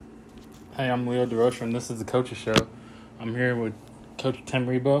Hey, I'm Leo DeRocher, and this is the Coaches Show. I'm here with Coach Tim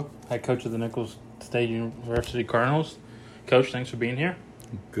Rebowe, head coach of the Nichols State University Cardinals. Coach, thanks for being here.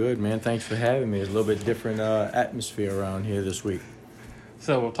 Good, man. Thanks for having me. It's a little bit different atmosphere around here this week.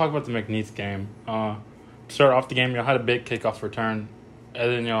 So we'll talk about the McNeese game. To start off the game, y'all had a big kickoff return,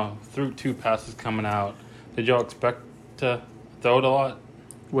 and then y'all threw two passes coming out. Did y'all expect to throw it a lot?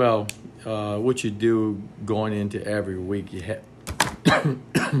 Well, what you do going into every week, you have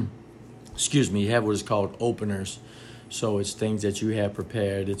you have what is called openers. So it's things that you have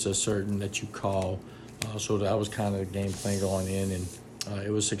prepared. It's a certain that you call. So that was kind of the game plan going in, and it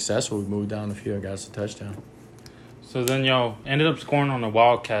was successful. We moved down the field and got us a touchdown. So then y'all ended up scoring on a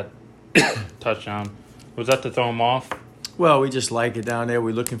Wildcat touchdown. Was that to throw them off? Well, we just like it down there.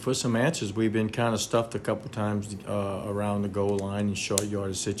 We're looking for some answers. We've been kind of stuffed a couple times around the goal line in short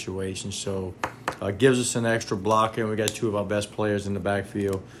yardage situations. So it gives us an extra blocker, and we got two of our best players in the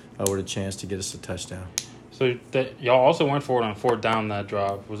backfield with a chance to get us a touchdown. So y'all also went for it on fourth down that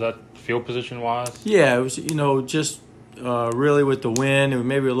drive. Was that field position-wise? Yeah, it was, just really with the wind. It was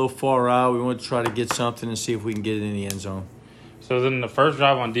maybe a little far out. We wanted to try to get something and see if we can get it in the end zone. So then the first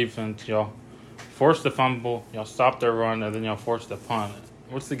drive on defense, y'all forced the fumble, y'all stopped their run, and then y'all forced the punt.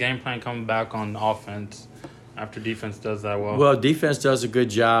 What's the game plan coming back on offense after defense does that well? Well, defense does a good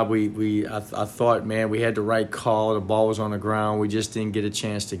job. I thought, man, we had the right call. The ball was on the ground. We just didn't get a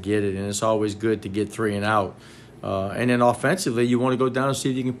chance to get it, and it's always good to get 3 and out. And then offensively, you want to go down and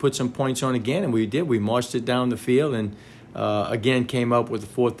see if you can put some points on again, and we did. We marched it down the field and, again, came up with a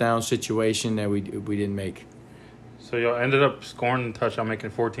fourth down situation that we didn't make. So y'all ended up scoring the touchdown,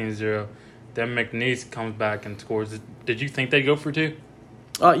 making it 14-0. Then McNeese comes back and scores. Did you think they'd go for 2?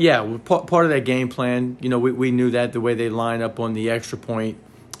 Yeah, part of that game plan. We knew that the way they line up on the extra point,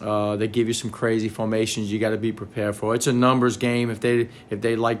 they give you some crazy formations. You got to be prepared for. It's a numbers game. If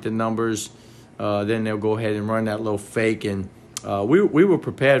they like the numbers, then they'll go ahead and run that little fake. And we were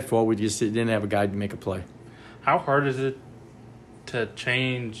prepared for it. We just didn't have a guy to make a play. How hard is it to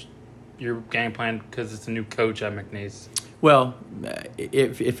change your game plan because it's a new coach at McNeese? Well,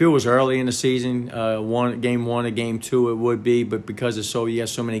 if it was early in the season, game 1 or game 2, it would be. But because you have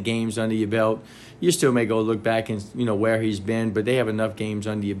so many games under your belt, you still may go look back and where he's been. But they have enough games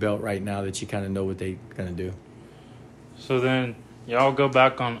under your belt right now that you kind of know what they're gonna do. So then y'all go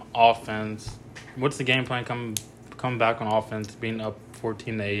back on offense. What's the game plan come back on offense, being up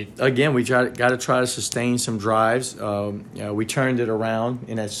 14-8? Again, we got to try to sustain some drives. We turned it around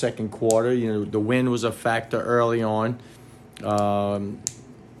in that second quarter. The wind was a factor early on.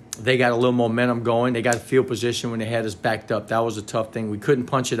 They got a little momentum going. They got field position when they had us backed up. That was a tough thing. We couldn't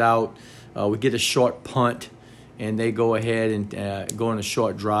punch it out. We get a short punt, and they go ahead and go on a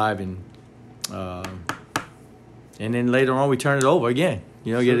short drive, and then later on we turn it over again.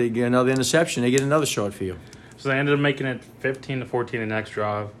 Get another interception. They get another short field. So they ended up making it 15-14 the next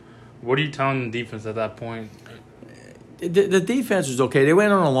drive. What are you telling the defense at that point? The defense was okay. They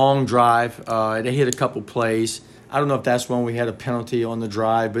went on a long drive. They hit a couple plays. I don't know if that's when we had a penalty on the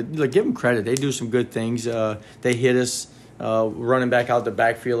drive, but give them credit. They do some good things. They hit us running back out the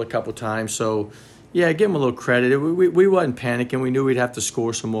backfield a couple times. So, yeah, give them a little credit. We wasn't panicking. We knew we'd have to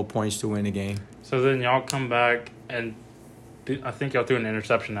score some more points to win the game. So then y'all come back, and I think y'all threw an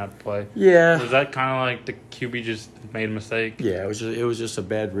interception that play. Yeah. Was that kind of like the QB just made a mistake? Yeah, it was just a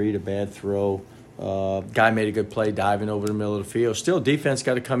bad read, a bad throw. Guy made a good play diving over the middle of the field. Still, defense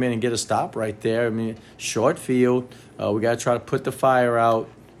got to come in and get a stop right there. I mean, short field. We got to try to put the fire out.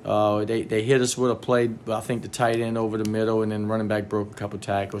 They hit us with a play, I think the tight end over the middle, and then running back broke a couple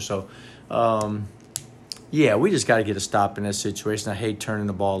tackles. So, yeah, we just got to get a stop in that situation. I hate turning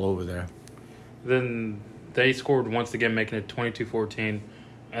the ball over there. Then they scored once again, making it 22-14.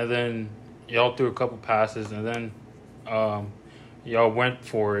 And then y'all threw a couple passes, and then y'all went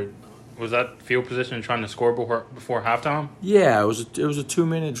for it. Was that field position trying to score before halftime? Yeah, it was a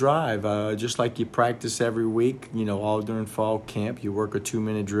 2-minute drive, just like you practice every week. All during fall camp, you work a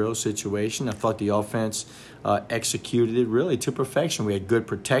 2-minute drill situation. I thought the offense executed it really to perfection. We had good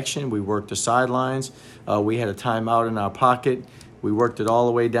protection. We worked the sidelines. We had a timeout in our pocket. We worked it all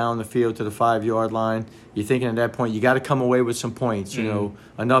the way down the field to the 5-yard line. You're thinking at that point, you got to come away with some points.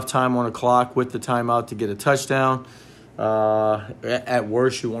 Enough time on the clock with the timeout to get a touchdown. At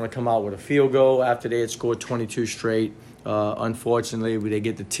worst, you want to come out with a field goal after they had scored 22 straight. Unfortunately, they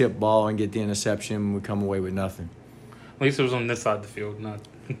get the tip ball and get the interception, and we come away with nothing. At least it was on this side of the field, not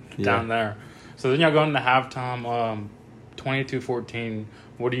down there. So then y'all go into halftime, 22-14.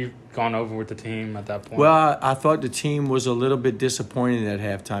 What are you gone over with the team at that point? Well, I thought the team was a little bit disappointed at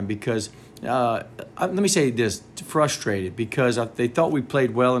halftime because Let me say this: frustrated because they thought we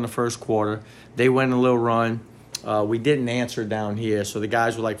played well in the first quarter. They went a little run. We didn't answer down here, so the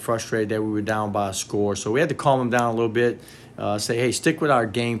guys were like frustrated that we were down by a score. So we had to calm them down a little bit. Say, hey, stick with our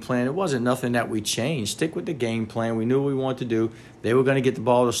game plan. It wasn't nothing that we changed. Stick with the game plan. We knew what we wanted to do. They were going to get the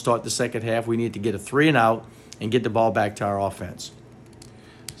ball to start the second half. We needed to get a 3 and out and get the ball back to our offense.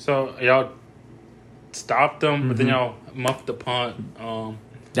 So y'all stopped them, but then y'all muffed the punt.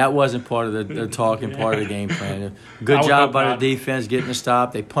 That wasn't part of the talking part of the game plan. Good job by the defense getting the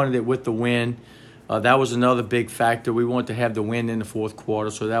stop. They punted it with the wind. That was another big factor. We wanted to have the wind in the fourth quarter,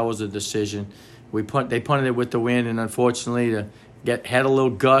 so that was a decision. They punted it with the wind, and unfortunately, had a little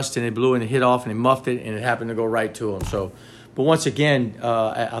gust, and it blew and it hit off, and it muffed it, and it happened to go right to them. So, but once again,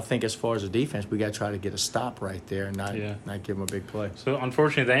 I think as far as the defense, we got to try to get a stop right there and not give them a big play. So,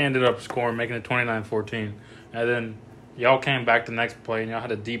 unfortunately, they ended up scoring, making it 29-14. And then y'all came back the next play, and y'all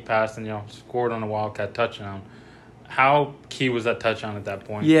had a deep pass, and y'all scored on a Wildcat touchdown. How key was that touchdown at that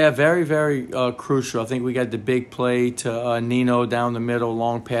point? Yeah, very, very crucial. I think we got the big play to Nino down the middle,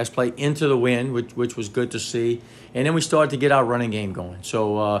 long pass play into the wind, which was good to see. And then we started to get our running game going.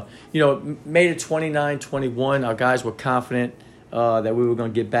 So, made it 29-21. Our guys were confident that we were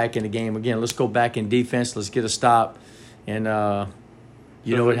going to get back in the game. Again, let's go back in defense. Let's get a stop. And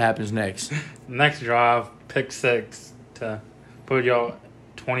you know what happens next. Next drive, pick 6 to put y'all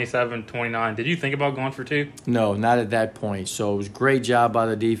 27-29. Did you think about going for 2? No, not at that point. So it was a great job by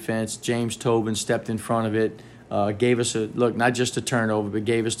the defense. James Tobin stepped in front of it, gave us not just a turnover, but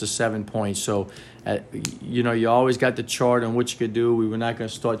gave us the 7 points. So, you always got the chart on what you could do. We were not going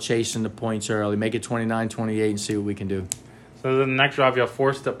to start chasing the points early. Make it 29-28 and see what we can do. So the next drive, y'all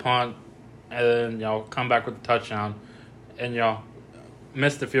forced a punt, and then y'all come back with a touchdown, and y'all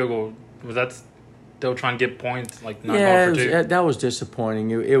missed the field goal. Was that still trying to get points, like not going for 2? That was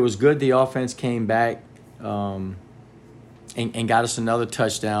disappointing. It was good the offense came back and got us another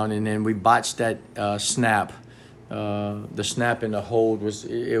touchdown, and then we botched that snap. The snap and the hold was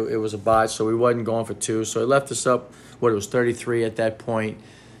a botch, so we wasn't going for 2. So it left us up, it was 33 at that point.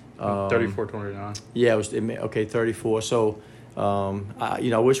 34-29. Yeah, it was 34. So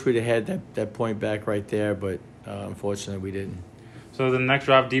I wish we'd have had that point back right there, but unfortunately we didn't. So the next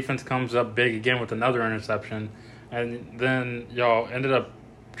drive, defense comes up big again with another interception, and then y'all ended up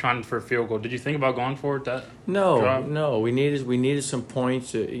trying for a field goal. Did you think about going for it that drive? No. We needed some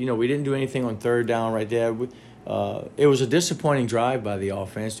points. We didn't do anything on third down right there. It was a disappointing drive by the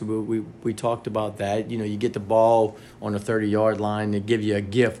offense. We talked about that. You get the ball on the 30-yard line. They give you a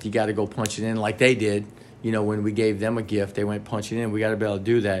gift. You got to go punch it in like they did. When we gave them a gift, they went punching in. We got to be able to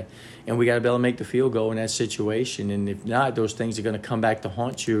do that. And we got to be able to make the field goal in that situation. And if not, those things are going to come back to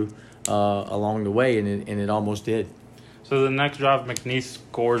haunt you along the way, and it almost did. So the next drive, McNeese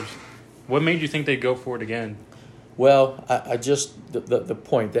scores. What made you think they'd go for it again? Well, I just the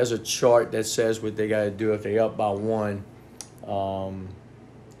point. There's a chart that says what they got to do if they up by 1.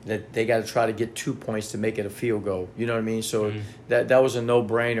 That they got to try to get 2 points to make it a field goal. You know what I mean? So that was a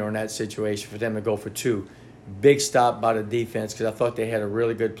no-brainer in that situation for them to go for 2. Big stop by the defense because I thought they had a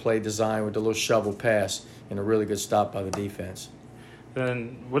really good play design with the little shovel pass and a really good stop by the defense.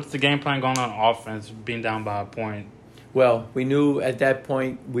 Then what's the game plan going on offense, being down by a point? Well, we knew at that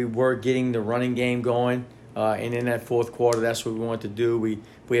point we were getting the running game going. And in that fourth quarter, that's what we wanted to do.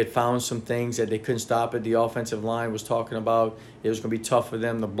 We had found some things that they couldn't stop it. The offensive line was talking about it was going to be tough for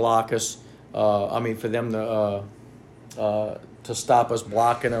them to block us. For them to stop us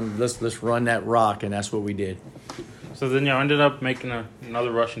blocking them. Let's run that rock, and that's what we did. So then y'all ended up making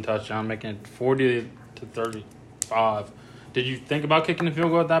another rushing touchdown, making it 40-35. Did you think about kicking the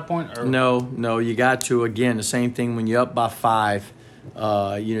field goal at that point? Or? No, you got to. Again, the same thing when you're up by 5.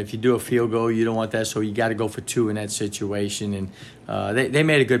 If you do a field goal, you don't want that, so you got to go for 2 in that situation. And they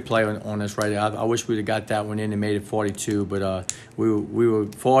made a good play on us right. I wish we'd have got that one in and made it 42, but we were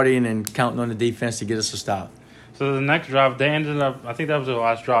 40 and then counting on the defense to get us a stop. So the next drive, they ended up. I think that was the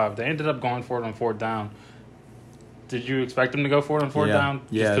last drive. They ended up going for it on 4th down. Did you expect them to go for it on 4th down?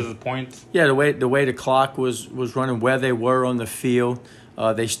 Yeah. Just because of the points? Yeah, the way the clock was running, where they were on the field.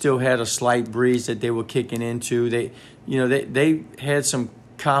 They still had a slight breeze that they were kicking into. They had some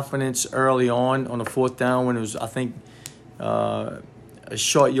confidence early on the 4th down when it was, I think, a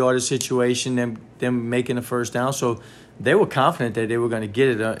short yardage situation, them making the 1st down. So they were confident that they were going to get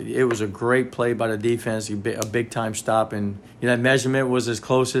it. It was a great play by the defense, a big-time stop, and that measurement was as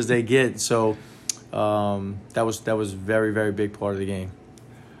close as they get. So that was a very, very big part of the game.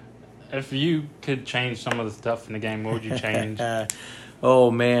 If you could change some of the stuff in the game, what would you change?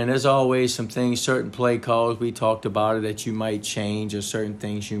 Oh man, there's always some things, certain play calls we talked about it that you might change, or certain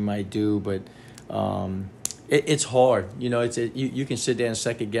things you might do, but it's hard. You know, you can sit there and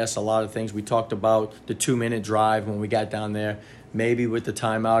second guess a lot of things. We talked about the 2-minute drive when we got down there. Maybe with the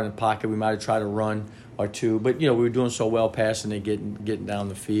timeout in pocket, we might have tried to run or two, but you know we were doing so well passing and getting down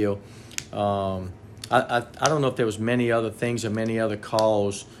the field. I don't know if there was many other things or many other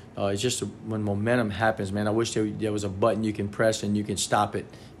calls. It's just when momentum happens, man. I wish there was a button you can press and you can stop it,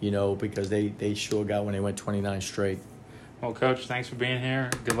 you know, because they sure got when they went 29 straight. Well, Coach, thanks for being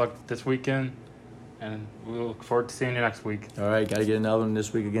here. Good luck this weekend, and we look forward to seeing you next week. All right, got to get another one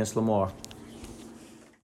this week against Lamar.